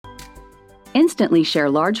Instantly share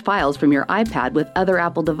large files from your iPad with other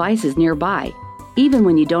Apple devices nearby, even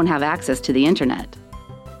when you don't have access to the internet.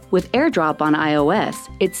 With AirDrop on iOS,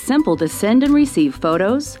 it's simple to send and receive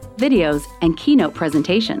photos, videos, and keynote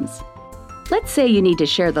presentations. Let's say you need to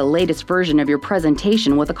share the latest version of your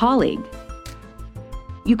presentation with a colleague.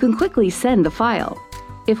 You can quickly send the file.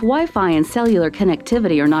 If Wi-Fi and cellular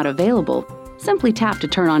connectivity are not available, simply tap to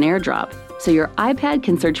turn on AirDrop so your iPad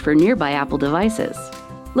can search for nearby Apple devices.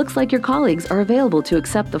 Looks like your colleagues are available to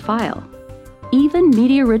accept the file. Even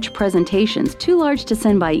media-rich presentations too large to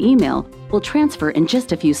send by email will transfer in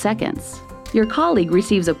just a few seconds. Your colleague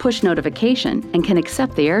receives a push notification and can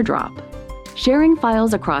accept the AirDrop. Sharing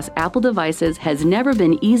files across Apple devices has never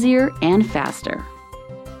been easier and faster.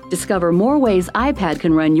 Discover more ways iPad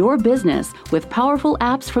can run your business with powerful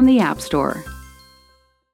apps from the App Store.